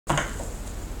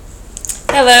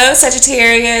Hello,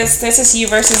 Sagittarius. This is you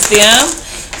versus them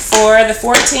for the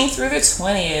 14th through the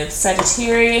 20th.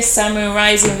 Sagittarius, Sun, Moon,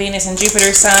 Rising, Venus, and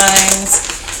Jupiter signs.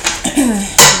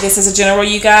 This is a general,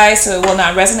 you guys, so it will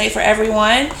not resonate for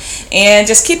everyone. And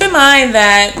just keep in mind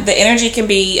that the energy can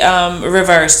be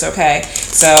reversed, okay?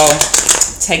 So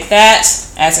take that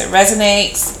as it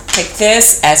resonates. Take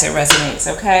this as it resonates,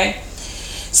 okay?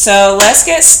 So let's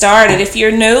get started. If you're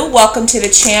new, welcome to the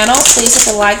channel. Please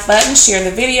hit the like button, share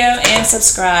the video, and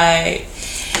subscribe.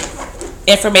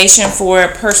 Information for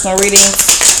personal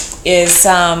readings is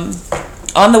on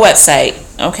the website,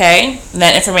 okay? And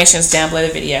that information is down below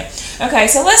the video. Okay,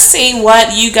 so let's see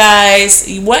what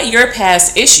your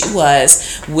past issue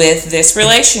was with this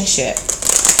relationship.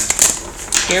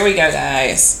 Here we go,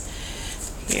 guys.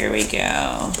 Here we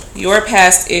go. Your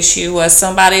past issue was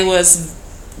somebody was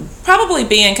probably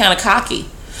being kind of cocky.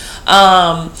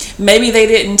 Maybe they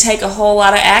didn't take a whole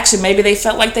lot of action. Maybe they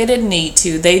felt like they didn't need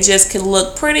to. They just could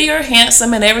look pretty or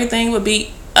handsome and everything would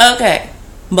be okay.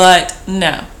 But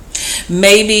no.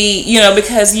 Maybe,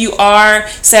 because you are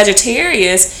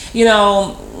Sagittarius, you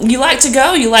like to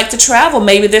go, you like to travel.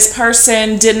 Maybe this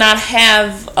person did not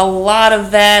have a lot of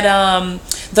that,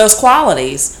 those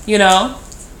qualities,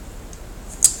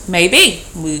 Maybe.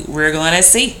 We're going to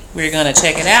see. We're going to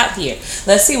check it out here.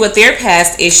 Let's see what their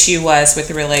past issue was with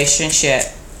the relationship.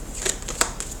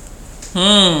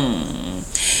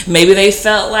 Maybe they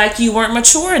felt like you weren't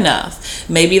mature enough.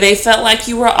 Maybe they felt like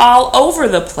you were all over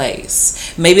the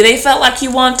place. Maybe they felt like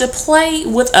you wanted to play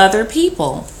with other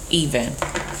people even.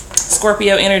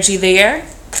 Scorpio energy there.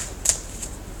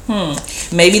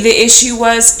 Maybe the issue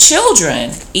was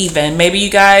children even. Maybe you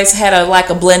guys had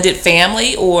a blended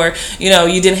family, or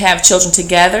you didn't have children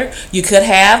together. You could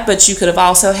have, but you could have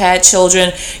also had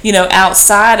children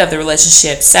outside of the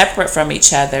relationship, separate from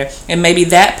each other, and maybe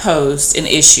that posed an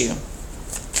issue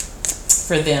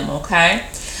for them. Okay,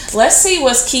 let's see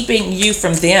what's keeping you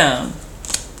from them.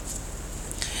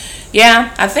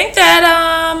 Yeah, I think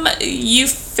that you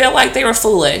feel like they were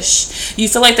foolish. You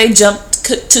feel like they jumped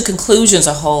to conclusions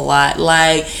a whole lot,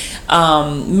 like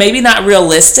maybe not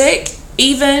realistic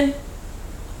even.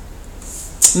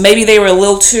 Maybe they were a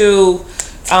little too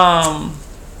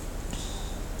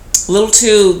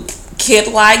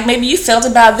kid-like. Maybe you felt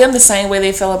about them the same way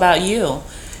they felt about you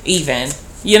even,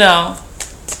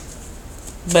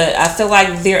 but I feel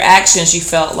like their actions you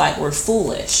felt like were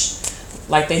foolish,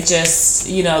 like they just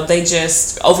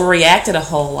overreacted a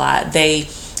whole lot.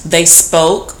 They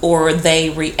spoke or they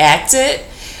reacted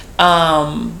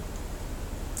and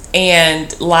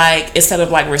instead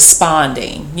of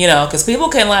responding, because people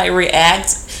can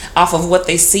react off of what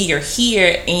they see or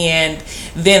hear and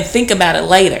then think about it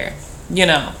later,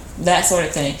 that sort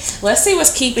of thing. Let's see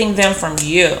what's keeping them from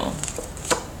you.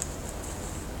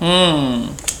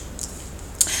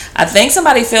 I think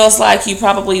somebody feels like you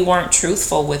probably weren't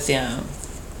truthful with them.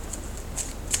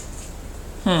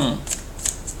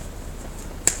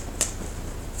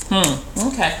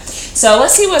 Okay, so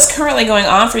let's see what's currently going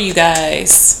on for you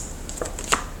guys.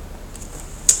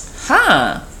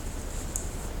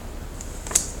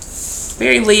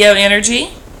 Very Leo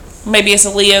energy. Maybe it's a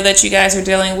Leo that you guys are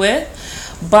dealing with,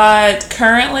 but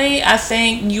currently I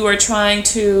think you are trying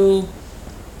to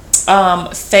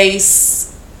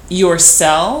face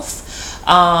yourself.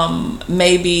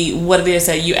 Maybe what it is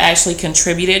that you actually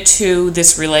contributed to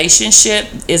this relationship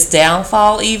is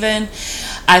downfall even.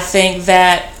 I think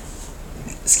that,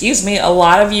 a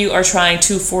lot of you are trying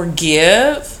to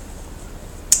forgive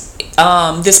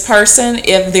this person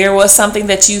if there was something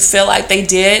that you feel like they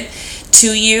did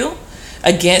to you,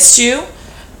 against you.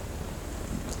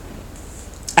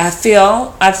 I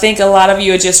think a lot of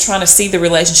you are just trying to see the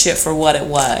relationship for what it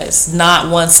was, not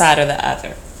one side or the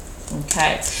other.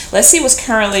 Okay, let's see what's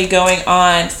currently going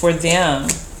on for them.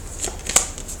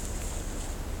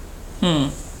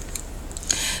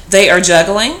 They are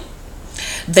juggling.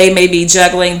 They may be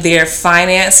juggling their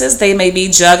finances. They may be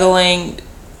juggling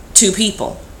two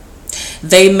people.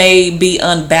 They may be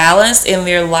unbalanced in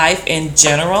their life in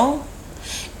general,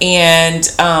 and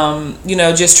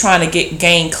just trying to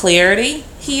gain clarity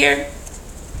here.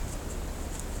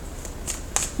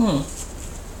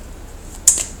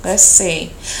 Let's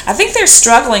see. I think they're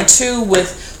struggling too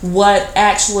with what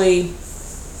actually,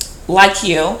 like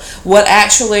you, what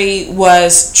actually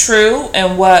was true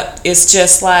and what is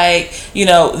just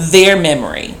their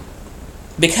memory,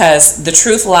 because the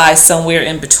truth lies somewhere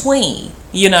in between,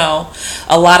 a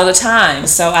lot of the time.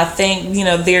 So I think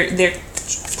they're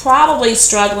probably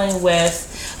struggling with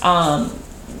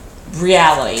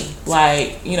reality,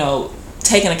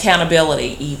 taking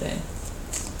accountability even.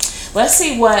 Let's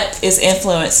see what is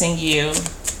influencing you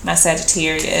my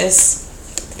Sagittarius.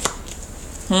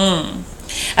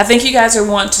 I think you guys are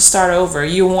wanting to start over.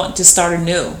 You want to start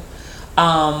anew.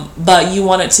 But you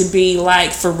want it to be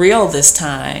like for real this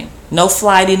time. No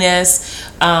flightiness.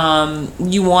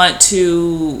 You want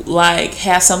to like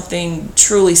have something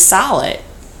truly solid.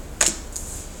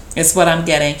 It's what I'm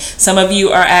getting. Some of you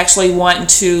are actually wanting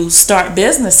to start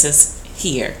businesses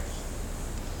here.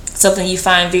 Something you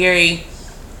find very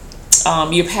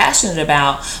you're passionate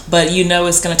about, but you know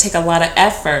it's going to take a lot of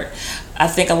effort. I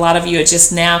think a lot of you are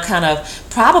just now kind of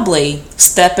probably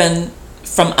stepping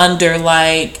from under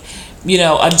like, you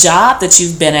know, a job that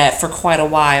you've been at for quite a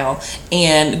while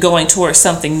and going towards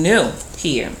something new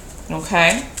here.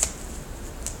 Okay.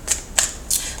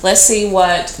 Let's see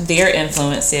what their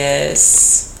influence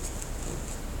is.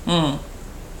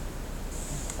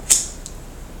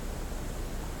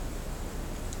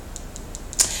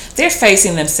 They're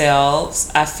facing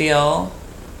themselves, I feel.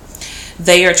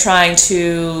 They are trying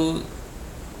to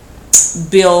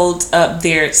build up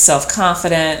their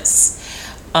self-confidence.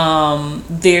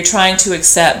 They're trying to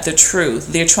accept the truth.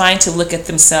 They're trying to look at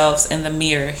themselves in the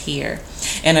mirror here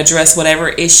and address whatever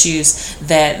issues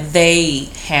that they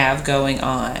have going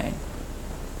on.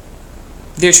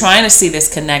 They're trying to see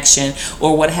this connection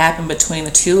or what happened between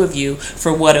the two of you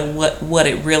for what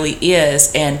it really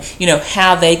is, and you know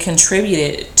how they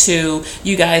contributed to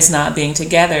you guys not being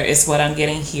together is what I'm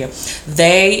getting here.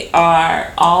 They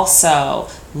are also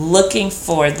looking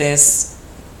for this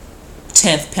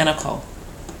 10th Pentacle.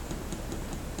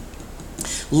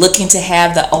 Looking to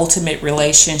have the ultimate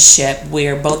relationship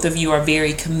where both of you are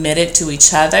very committed to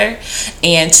each other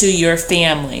and to your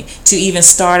family, to even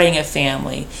starting a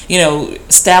family, you know,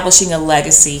 establishing a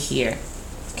legacy here.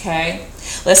 Okay,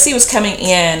 let's see what's coming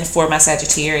in for my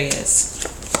Sagittarius.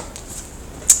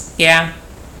 Yeah,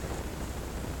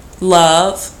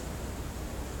 love,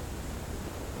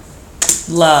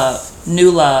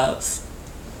 new love.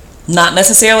 Not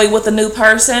necessarily with a new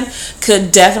person,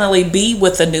 could definitely be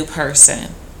with a new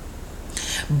person.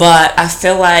 But I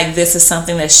feel like this is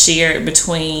something that's shared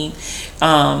between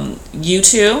you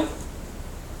two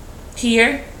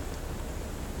here.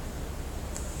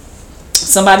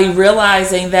 Somebody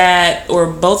realizing that, or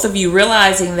both of you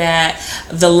realizing that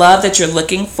the love that you're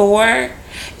looking for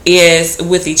is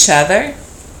with each other.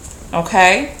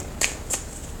 Okay?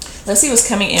 Let's see what's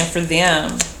coming in for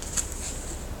them.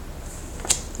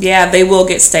 Yeah, they will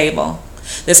get stable.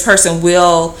 This person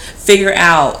will figure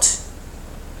out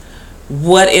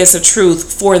what is the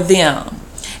truth for them.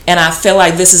 And I feel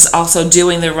like this is also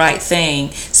doing the right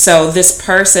thing. So this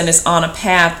person is on a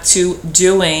path to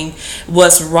doing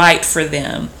what's right for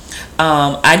them.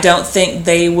 I don't think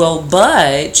they will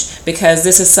budge, because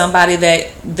this is somebody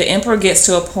that the Emperor gets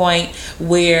to a point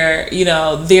where, you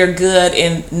know, they're good,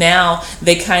 and now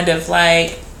they kind of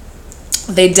like,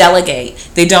 they delegate.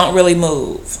 They don't really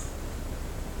move.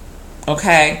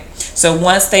 Okay? So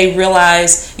once they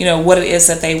realize, you know, what it is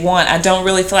that they want, I don't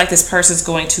really feel like this person's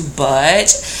going to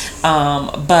budge.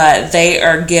 But they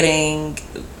are getting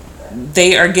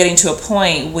to a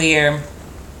point where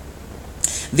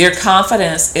their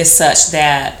confidence is such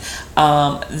that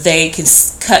they can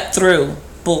cut through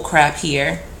bull crap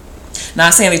here.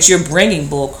 Not saying that you're bringing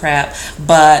bull crap,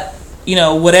 but, you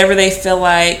know, whatever they feel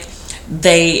like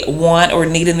they want or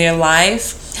need in their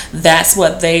life, that's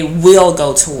what they will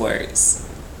go towards.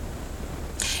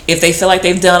 If they feel like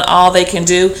they've done all they can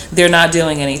do, they're not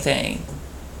doing anything.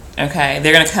 Okay?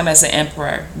 They're going to come as an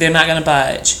emperor. They're not going to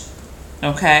budge.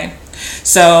 Okay?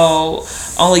 So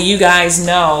only you guys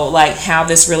know like how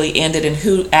this really ended and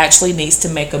who actually needs to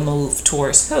make a move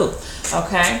towards who.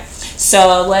 Okay?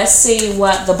 So let's see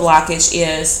what the blockage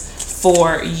is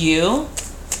for you.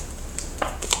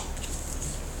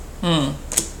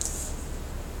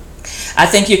 I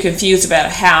think you're confused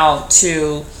about how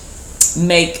to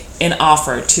make an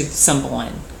offer to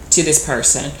someone, to this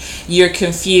person. You're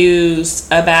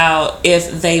confused about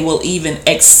if they will even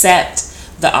accept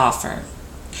the offer.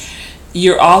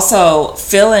 You're also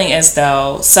feeling as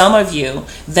though, some of you,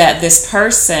 that this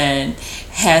person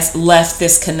has left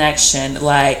this connection,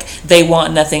 like they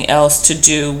want nothing else to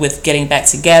do with getting back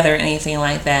together, anything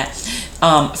like that.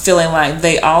 Feeling like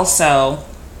they also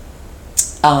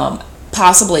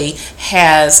possibly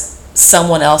has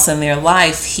someone else in their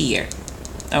life here.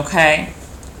 Okay?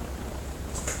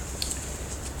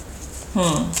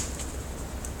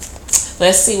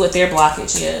 Let's see what their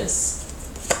blockage is.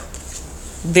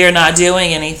 They're not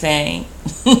doing anything.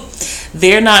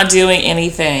 They're not doing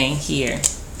anything here.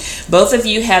 Both of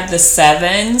you have the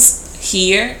 7s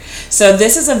here. So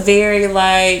this is a very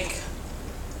like,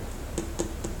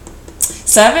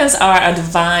 7s are a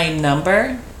divine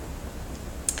number.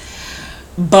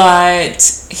 But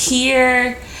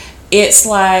here, it's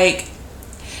like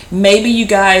maybe you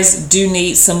guys do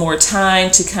need some more time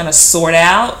to kind of sort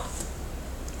out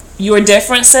your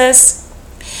differences,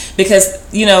 because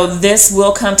this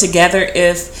will come together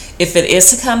if it is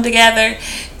to come together,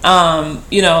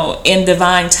 in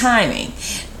divine timing.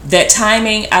 That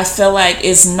timing, I feel like,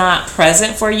 is not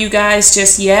present for you guys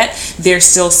just yet. There's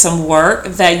still some work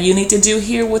that you need to do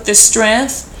here with the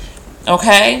strength,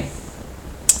 okay,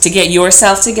 to get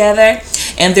yourself together.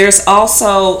 And there's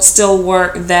also still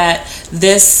work that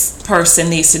this person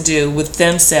needs to do with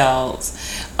themselves,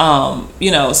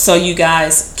 so you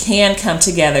guys can come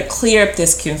together, clear up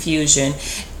this confusion,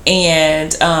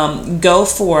 and go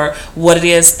for what it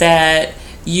is that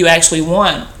you actually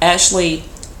want.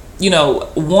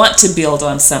 Want to build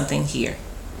on something here.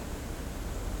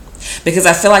 Because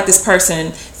I feel like this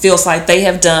person feels like they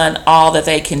have done all that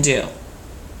they can do.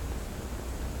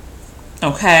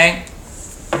 Okay?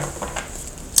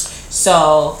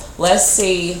 So, let's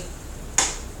see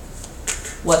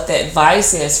what the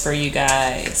advice is for you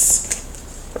guys.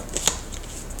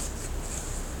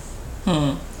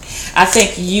 I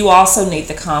think you also need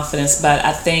the confidence, but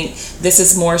I think this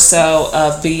is more so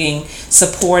of being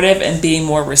supportive and being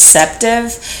more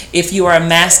receptive. If you are a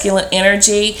masculine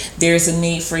energy, there's a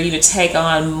need for you to take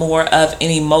on more of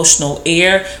an emotional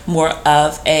air, more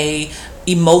of a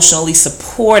emotionally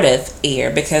supportive air,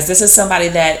 because this is somebody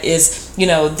that is,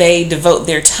 they devote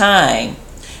their time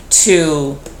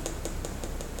to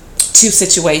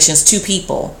situations, to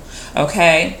people.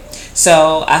 Okay?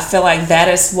 So I feel like that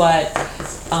is what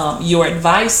your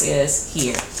advice is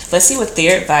here. Let's see what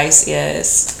their advice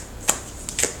is.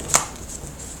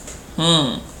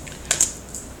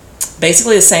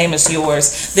 Basically the same as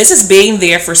yours. This is being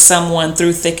there for someone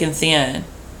through thick and thin.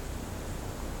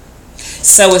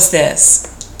 So is this.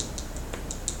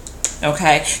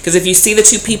 Okay? Because if you see the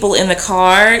two people in the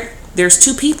card, there's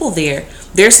two people there.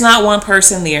 There's not one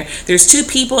person there. There's two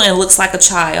people, and it looks like a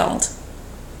child.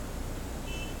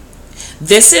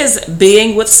 This is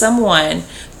being with someone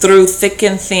through thick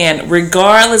and thin,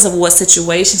 regardless of what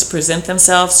situations present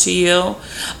themselves to you,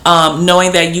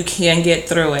 knowing that you can get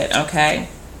through it, okay?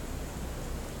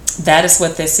 That is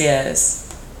what this is.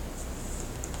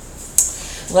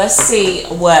 Let's see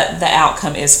what the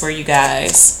outcome is for you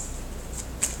guys.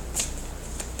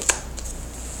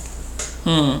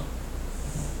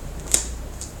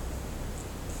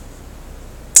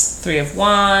 Three of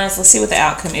Wands. Let's see what the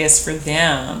outcome is for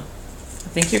them.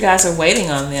 I think you guys are waiting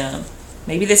on them.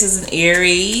 Maybe this is an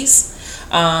Aries,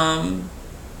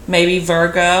 maybe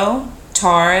Virgo,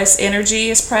 Taurus energy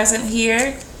is present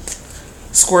here,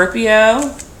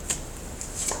 Scorpio.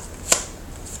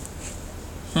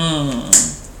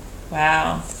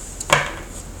 Wow.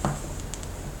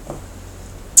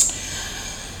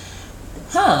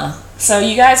 So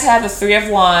you guys have the Three of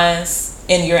Wands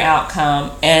in your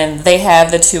outcome, and they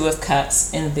have the Two of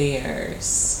Cups in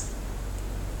theirs.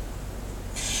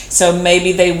 So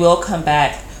maybe they will come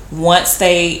back once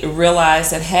they realize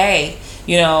that, hey,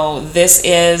 this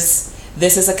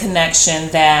is a connection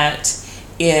that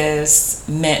is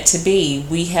meant to be.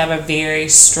 We have a very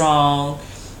strong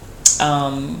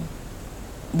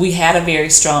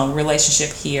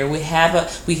relationship here. We have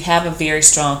a very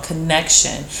strong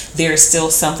connection. There's still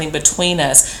something between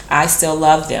us. I still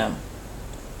love them.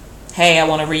 Hey, I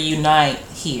want to reunite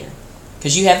here.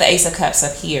 Because you have the Ace of Cups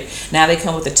up here. Now they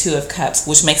come with the Two of Cups,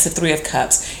 which makes the Three of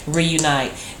Cups.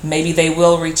 Reunite. Maybe they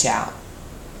will reach out.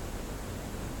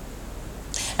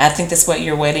 I think that's what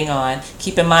you're waiting on.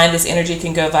 Keep in mind this energy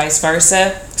can go vice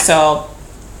versa. So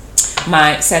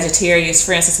my Sagittarius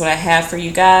friends, that's what I have for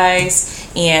you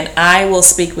guys. And I will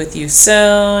speak with you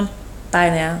soon.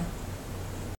 Bye now.